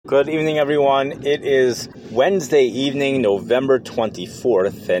Good evening, everyone. It is Wednesday evening, November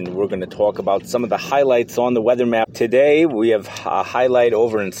 24th, and we're going to talk about some of the highlights on the weather map. Today, we have a highlight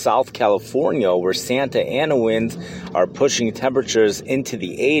over in South California where Santa Ana winds are pushing temperatures into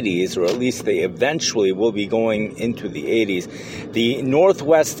the 80s, or at least they eventually will be going into the 80s. The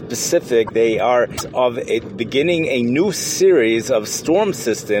Northwest Pacific, they are beginning a new series of storm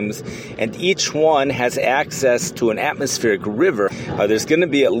systems, and each one has access to an atmospheric river. There's going to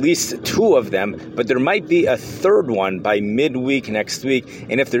be at least two of them, but there might be a third one by midweek next week.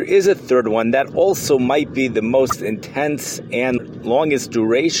 And if there is a third one, that also might be the most intense and longest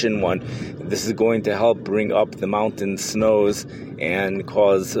duration one. This is going to help bring up the mountain snows and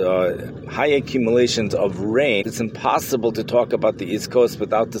cause high accumulations of rain. It's impossible to talk about the East Coast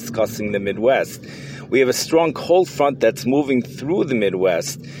without discussing the Midwest. We have a strong cold front that's moving through the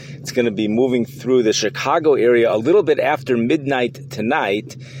Midwest. It's going to be moving through the Chicago area a little bit after midnight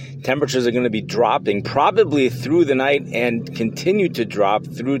tonight. Temperatures are going to be dropping probably through the night and continue to drop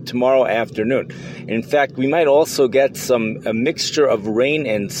through tomorrow afternoon. In fact, we might also get a mixture of rain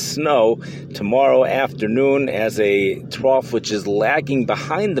and snow tomorrow afternoon as a trough which is lagging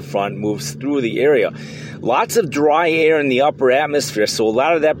behind the front moves through the area. Lots of dry air in the upper atmosphere, so a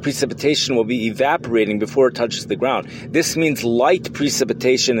lot of that precipitation will be evaporating before it touches the ground. This means light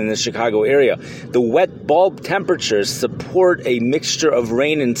precipitation in the Chicago area. The wet bulb temperatures support a mixture of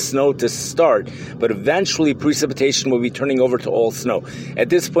rain and snow to start, but eventually precipitation will be turning over to all snow. At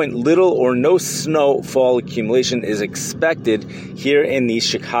this point, little or no snowfall accumulation is expected here in the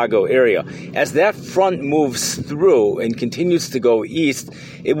Chicago area. As that front moves through and continues to go east,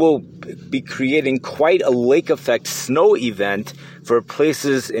 it will be creating quite a lake effect snow event for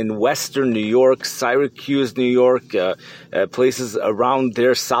places in western New York, Syracuse, New York, places around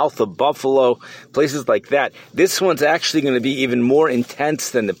there south of Buffalo, places like that. This one's actually going to be even more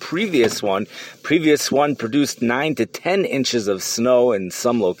intense than the previous one. Previous one produced 9 to 10 inches of snow in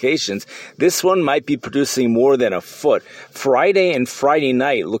some locations. This one might be producing more than a foot. Friday and Friday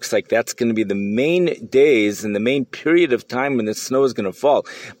night looks like that's going to be the main days and the main period of time when the snow is going to fall.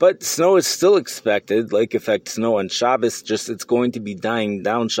 But snow is still expected, lake effect snow on Shabbos, just it's going to be dying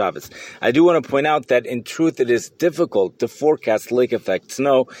down Shabbos. I do want to point out that in truth it is difficult to forecast lake effect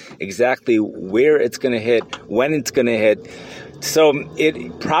snow, exactly where it's going to hit, when it's going to hit. So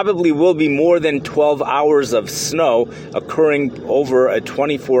it probably will be more than 12 hours of snow occurring over a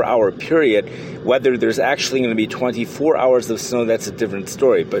 24-hour period. Whether there's actually going to be 24 hours of snow, that's a different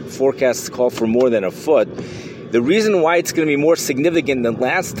story. But forecasts call for more than a foot. The reason why it's going to be more significant than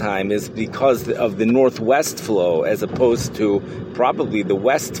last time is because of the northwest flow as opposed to probably the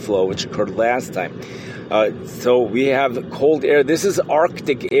west flow, which occurred last time. So we have cold air. This is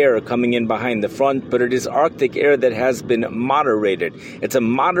Arctic air coming in behind the front, but it is Arctic air that has been moderated. It's a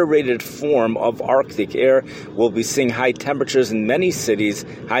moderated form of Arctic air. We'll be seeing high temperatures in many cities,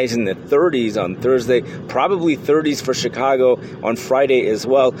 highs in the 30s on Thursday, probably 30s for Chicago on Friday as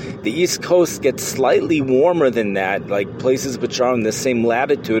well. The East Coast gets slightly warmer than that, like places which are in the same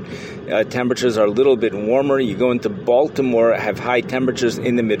latitude. Temperatures are a little bit warmer. You go into Baltimore, have high temperatures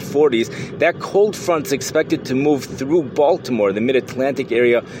in the mid-40s. That cold front's expected to move through Baltimore, the mid-Atlantic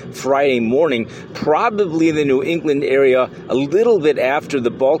area, Friday morning, probably the New England area a little bit after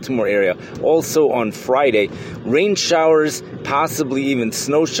the Baltimore area, also on Friday. Rain showers, possibly even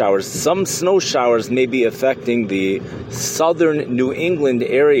snow showers. Some snow showers may be affecting the southern New England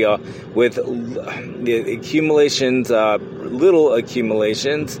area with the accumulations, little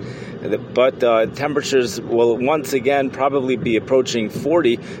accumulations. But temperatures will once again probably be approaching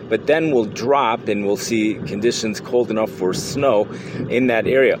 40, but then will drop and we'll see conditions cold enough for snow in that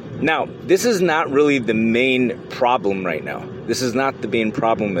area. Now, this is not really the main problem right now. This is not the main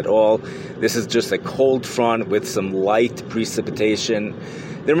problem at all. This is just a cold front with some light precipitation.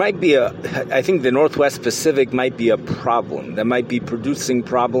 There might be I think the Northwest Pacific might be a problem. That might be producing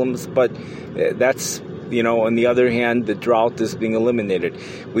problems, but that's, on the other hand, the drought is being eliminated.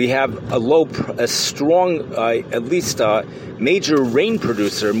 We have a strong, at least major rain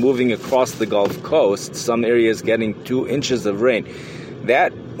producer moving across the Gulf Coast. Some areas getting 2 inches of rain.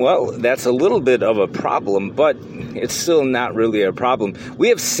 That's a little bit of a problem, but it's still not really a problem. We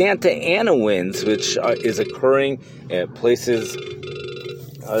have Santa Ana winds, which is occurring at places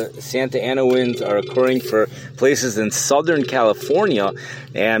Santa Ana winds are occurring for places in Southern California,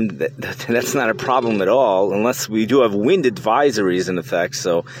 and that's not a problem at all, unless we do have wind advisories in effect.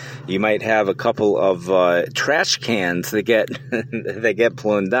 So you might have a couple of trash cans that get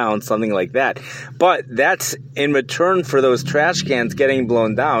blown down, something like that. But that's in return for those trash cans getting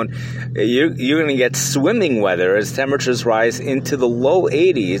blown down. You're going to get swimming weather as temperatures rise into the low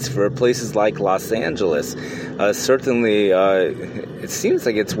 80s for places like Los Angeles. Certainly, it seems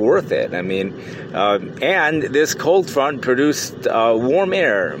like it's worth it. I mean, and this cold front produced warm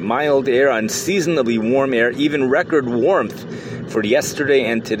air, mild air, unseasonably warm air, even record warmth for yesterday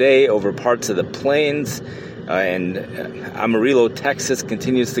and today over parts of the plains. And Amarillo, Texas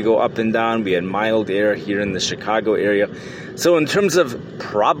continues to go up and down. We had mild air here in the Chicago area. So in terms of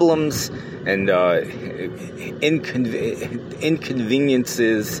problems and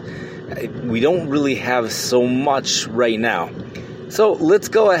inconveniences, we don't really have so much right now. So let's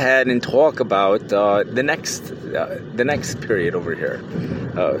go ahead and talk about the next period over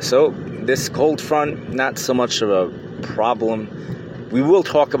here. So this cold front, not so much of a problem. We will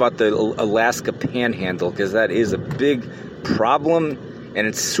talk about the Alaska Panhandle because that is a big problem and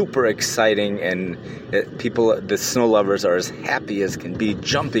it's super exciting, and people, the snow lovers, are as happy as can be,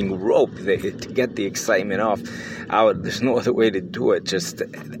 jumping rope to get the excitement off. There's no other way to do it. Just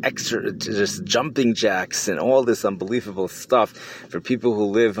jumping jacks and all this unbelievable stuff for people who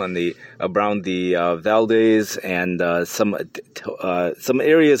live around the Valdez and some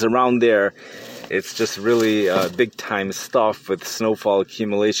areas around there. It's just really big-time stuff with snowfall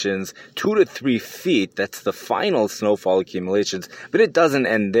accumulations, 2 to 3 feet. That's the final snowfall accumulations, but it doesn't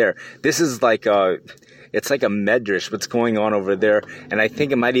end there. This is like it's like a medrash, what's going on over there, and I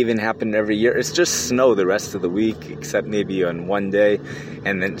think it might even happen every year. It's just snow the rest of the week, except maybe on one day,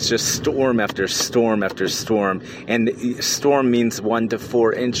 and then it's just storm after storm after storm, and the storm means 1 to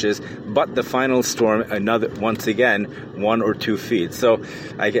 4 inches, but the final storm, once again, 1 or 2 feet. So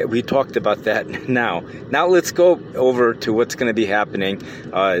we talked about that now. Now let's go over to what's going to be happening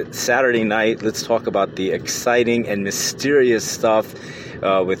Saturday night. Let's talk about the exciting and mysterious stuff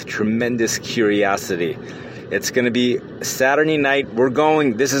with tremendous curiosity. It's going to be Saturday night.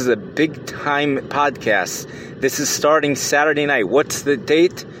 This is a big time podcast. This is starting Saturday night. What's the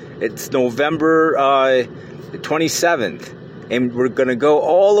date? It's November 27th. And we're going to go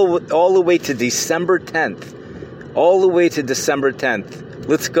all the way to December 10th. All the way to December 10th.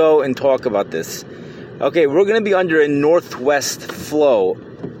 Let's go and talk about this. Okay, we're going to be under a northwest flow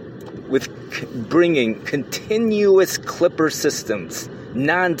with bringing continuous clipper systems,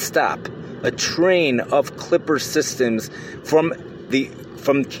 non-stop, a train of clipper systems from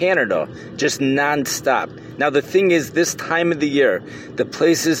Canada, just non-stop. Now the thing is, this time of the year, the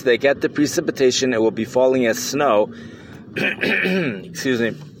places that get the precipitation, it will be falling as snow, excuse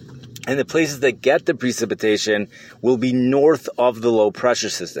me, and the places that get the precipitation will be north of the low pressure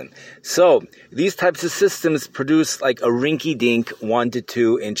system. So these types of systems produce like a rinky-dink 1 to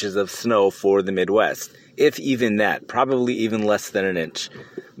 2 inches of snow for the Midwest. If even that, probably even less than an inch.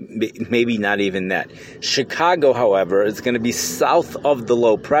 Maybe not even that. Chicago, however, is going to be south of the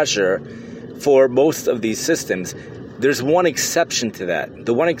low pressure for most of these systems. There's one exception to that.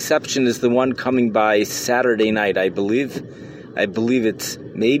 The one exception is the one coming by Saturday night, I believe. I believe it's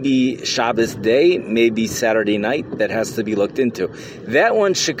maybe Shabbos day, maybe Saturday night. That has to be looked into. That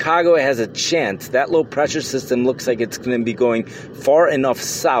one, Chicago has a chance. That low pressure system looks like it's going to be going far enough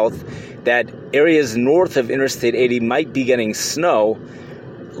south that areas north of Interstate 80 might be getting snow,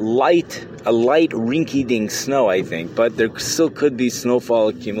 a light rinky-dink snow, I think, but there still could be snowfall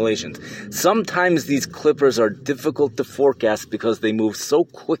accumulations. Sometimes these clippers are difficult to forecast because they move so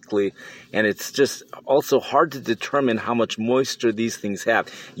quickly, and it's just also hard to determine how much moisture these things have.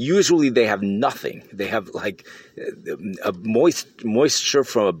 Usually they have nothing. They have like a moisture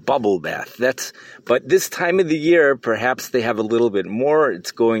from a bubble bath. But this time of the year, perhaps they have a little bit more.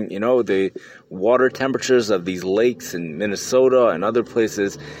 It's going, the water temperatures of these lakes in Minnesota and other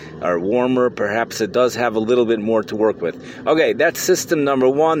places are warmer. Perhaps it does have a little bit more to work with. Okay, that's system number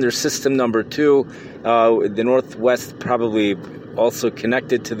 1. There's system number 2. The Northwest probably also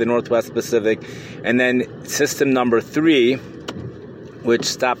connected to the Northwest Pacific. And then system number 3, which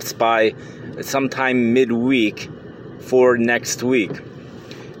stops by sometime midweek for next week.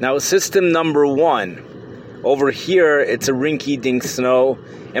 Now, system number 1, over here, it's a rinky-dink snow,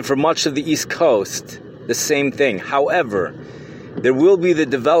 and for much of the East Coast, the same thing. However, there will be the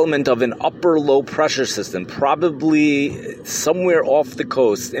development of an upper low pressure system, probably somewhere off the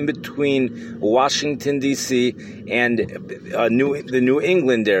coast, in between Washington, D.C. and the New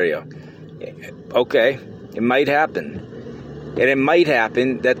England area. Okay, it might happen. And it might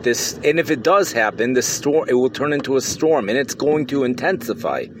happen that and if it does happen, it will turn into a storm, and it's going to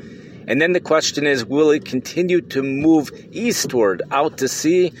intensify. And then the question is, will it continue to move eastward out to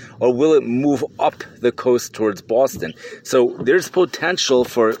sea, or will it move up the coast towards Boston? So there's potential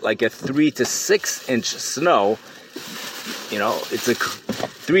for like a 3 to 6 inch snow. It's a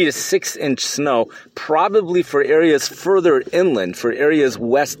 3 to 6 inch snow, probably for areas further inland, for areas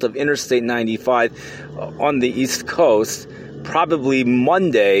west of Interstate 95 on the East Coast, probably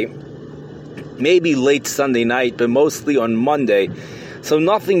Monday, maybe late Sunday night, but mostly on Monday. So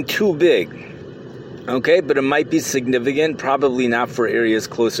nothing too big, okay? But it might be significant, probably not for areas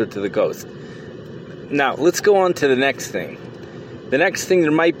closer to the coast. Now, let's go on to the next thing. The next thing,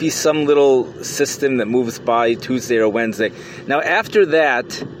 there might be some little system that moves by Tuesday or Wednesday. Now, after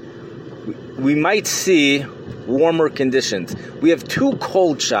that, we might see warmer conditions. We have 2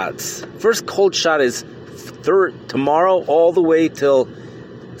 cold shots. First cold shot is tomorrow all the way till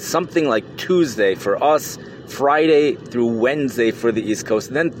something like Tuesday for us, Friday through Wednesday for the East Coast.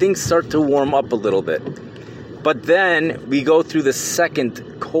 And then things start to warm up a little bit. But then we go through the second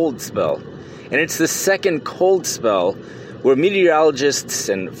cold spell. And it's the second cold spell where meteorologists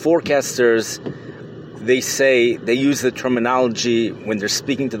and forecasters, they use the terminology when they're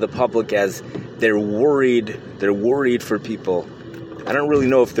speaking to the public as they're worried for people. I don't really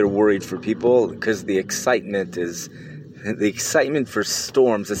know if they're worried for people, because the excitement for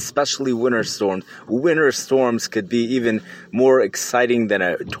storms, especially winter storms. Winter storms could be even more exciting than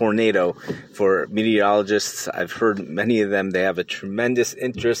a tornado for meteorologists. I've heard many of them, they have a tremendous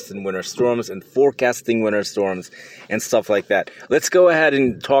interest in winter storms and forecasting winter storms and stuff like that. Let's go ahead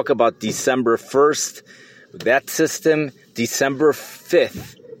and talk about December 1st, that system, December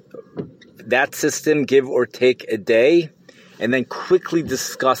 5th, that system, give or take a day, and then quickly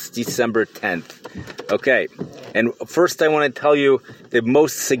discuss December 10th. Okay, and first I want to tell you the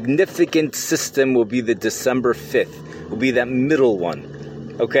most significant system will be the December 5th, will be that middle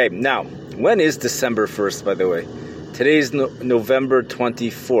one. Okay, now, when is December 1st, by the way? Today's November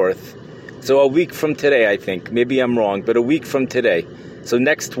 24th, so a week from today, I think. Maybe I'm wrong, but a week from today. So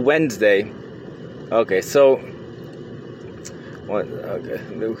next Wednesday, okay, so,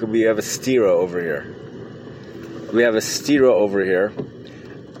 we have a stira over here. We have a stira over here.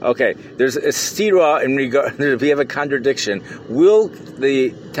 Okay, there's a stira in regard. We have a contradiction. Will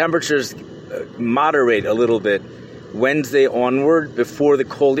the temperatures moderate a little bit Wednesday onward before the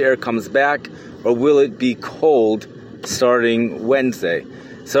cold air comes back, or will it be cold starting Wednesday?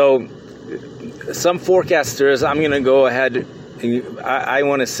 So, some forecasters, I'm going to go ahead. I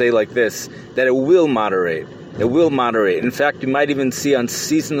want to say like this, that it will moderate. It will moderate. In fact, you might even see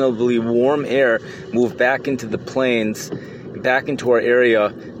unseasonably warm air move back into the plains, back into our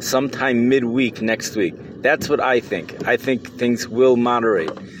area sometime midweek next week. That's what I think. I think things will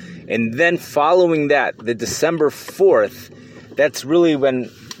moderate. And then following that, the December 4th, that's really when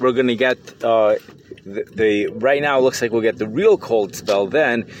we're going to get right now it looks like we'll get the real cold spell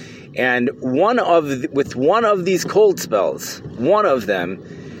then. And with one of these cold spells, one of them,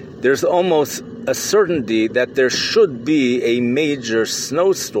 there's almost a certainty that there should be a major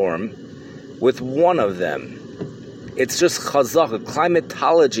snowstorm with one of them. It's just chazak.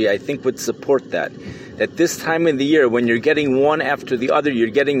 Climatology, I think, would support that. At this time of the year, when you're getting one after the other, you're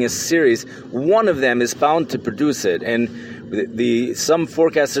getting a series, one of them is bound to produce it. And some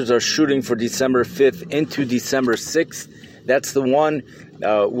forecasters are shooting for December 5th into December 6th. That's the one.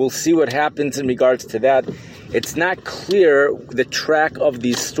 We'll see what happens in regards to that. It's not clear the track of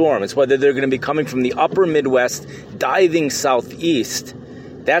these storms, whether they're going to be coming from the upper Midwest, diving southeast.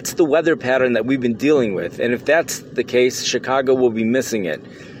 That's the weather pattern that we've been dealing with. And if that's the case, Chicago will be missing it.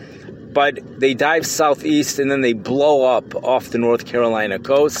 But they dive southeast and then they blow up off the North Carolina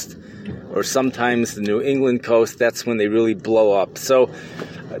coast, or sometimes the New England coast. That's when they really blow up. So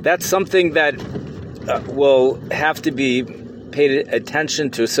that's something that will have to be paid attention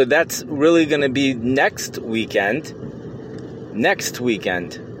to. So that's really going to be next weekend,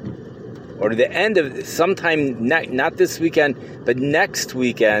 or the end of sometime, not this weekend, but next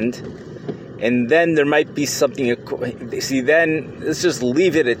weekend. And then there might be something. See, then let's just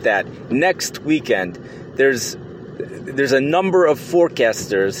leave it at that. Next weekend, there's a number of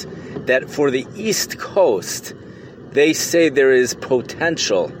forecasters that for the East Coast, they say there is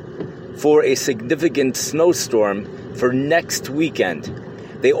potential for a significant snowstorm for next weekend.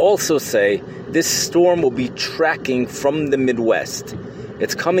 They also say this storm will be tracking from the Midwest.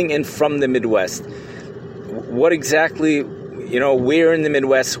 It's coming in from the Midwest. What exactly, where in the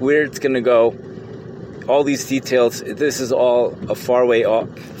Midwest, where it's going to go, all these details, this is all a far way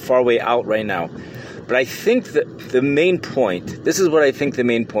out right now. But I think that the main point, this is what I think the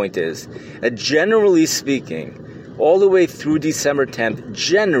main point is, that generally speaking, all the way through December 10th,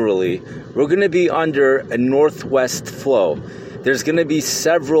 generally, we're going to be under a northwest flow. There's going to be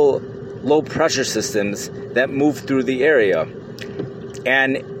several low pressure systems that move through the area.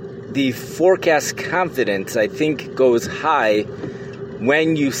 And the forecast confidence, I think, goes high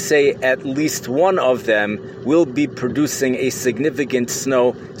when you say at least one of them will be producing a significant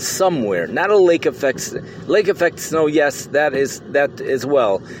snow somewhere. Not a lake effect snow, yes, that as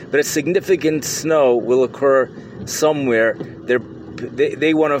well. But a significant snow will occur somewhere.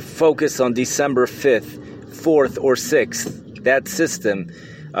 They want to focus on December 5th, 4th, or 6th, that system.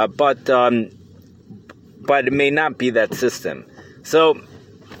 But it may not be that system. So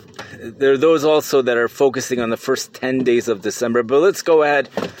there are those also that are focusing on the first 10 days of December. But let's go ahead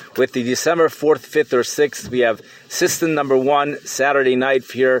with the December 4th, 5th, or 6th. We have system number 1, Saturday night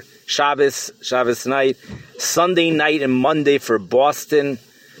here, Shabbos night, Sunday night and Monday for Boston.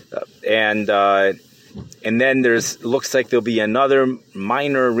 And then looks like there'll be another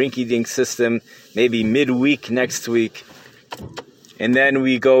minor rinky-dink system, maybe midweek next week. And then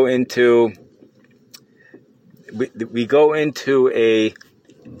we go into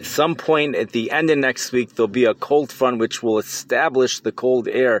some point at the end of next week, there'll be a cold front which will establish the cold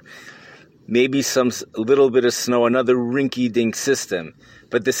air, maybe a little bit of snow, another rinky-dink system.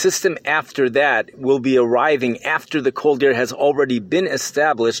 But the system after that will be arriving after the cold air has already been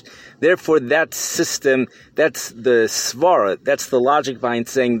established. Therefore, that system, that's the svara, that's the logic behind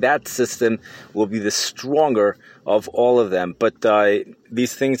saying that system will be the stronger of all of them. But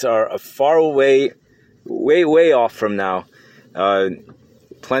these things are far away, way off from now.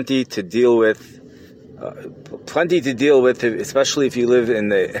 Plenty to deal with, especially if you live in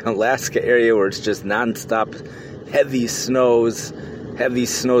the Alaska area where it's just nonstop heavy snows,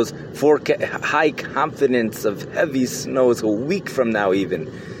 high confidence of heavy snows a week from now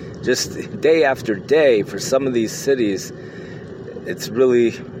even, just day after day for some of these cities. It's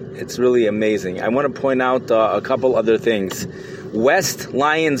really amazing. I want to point out a couple other things. West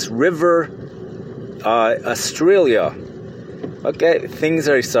Lions River, Australia. Okay, things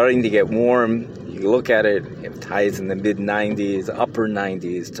are starting to get warm. You look at it, you have highs in the mid-90s, upper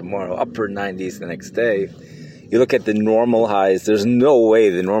 90s tomorrow, upper 90s the next day. You look at the normal highs, there's no way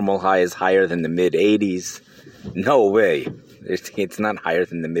the normal high is higher than the mid-80s. No way. It's not higher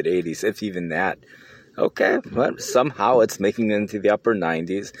than the mid-80s, if even that. Okay, but somehow it's making it into the upper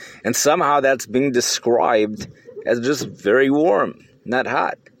 90s, and somehow that's being described as just very warm, not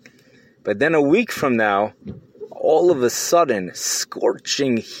hot. But then a week from now, all of a sudden,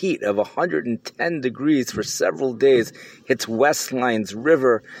 scorching heat of 110 degrees for several days hits West Lions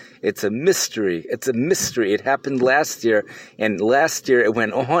River. It's a mystery. It happened last year, and last year it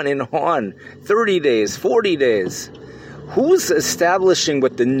went on and on. 30 days, 40 days. Who's establishing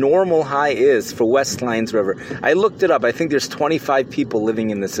what the normal high is for West Lions River? I looked it up. I think there's 25 people living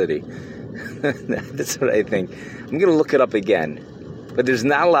in the city. That's what I think. I'm going to look it up again. But there's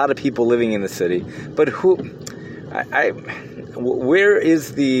not a lot of people living in the city. But where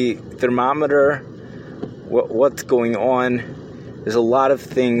is the thermometer? What's going on? There's a lot of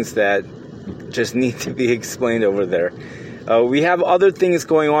things that just need to be explained over there. We have other things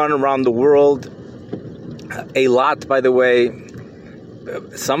going on around the world. A lot, by the way.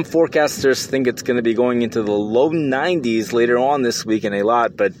 Some forecasters think it's going to be going into the low 90s later on this week in a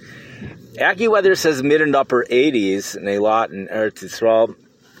lot, but AccuWeather says mid and upper 80s in a lot in Eretz Yisrael.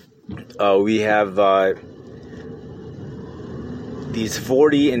 We have these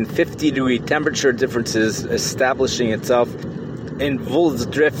 40 and 50 degree temperature differences establishing itself in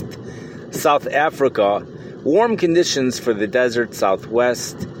Woolsdrift, South Africa. Warm conditions for the desert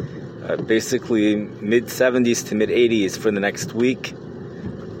Southwest, basically mid-70s to mid-80s for the next week.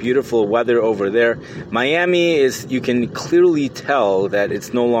 Beautiful weather over there. Miami you can clearly tell that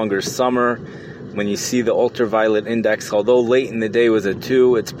it's no longer summer when you see the ultraviolet index. Although late in the day was a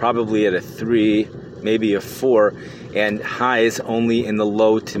 2, it's probably at a 3, maybe a 4, and highs only in the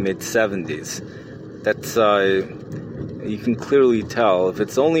low to mid-70s. That's, you can clearly tell. If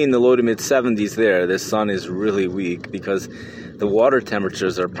it's only in the low to mid-70s there, the sun is really weak because the water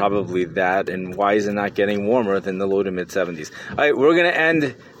temperatures are probably that, and why is it not getting warmer than the low to mid-70s? All right, we're going to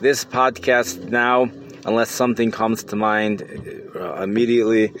end this podcast now, unless something comes to mind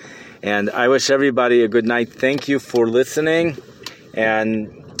immediately. And I wish everybody a good night. Thank you for listening.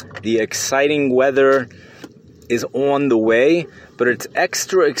 And the exciting weather is on the way, but it's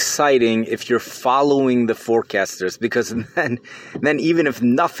extra exciting if you're following the forecasters, because then even if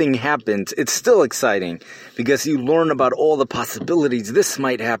nothing happens, it's still exciting because you learn about all the possibilities. This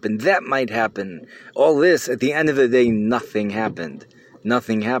might happen, that might happen, all this. At the end of the day, nothing happened.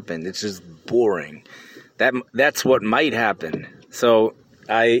 Nothing happened. It's just boring. That's what might happen. So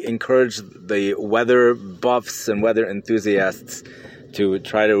I encourage the weather buffs and weather enthusiasts to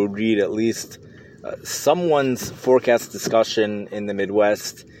try to read at least someone's forecast discussion in the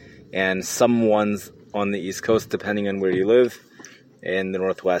Midwest and someone's on the East Coast, depending on where you live, in the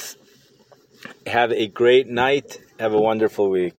Northwest. Have a great night. Have a wonderful week.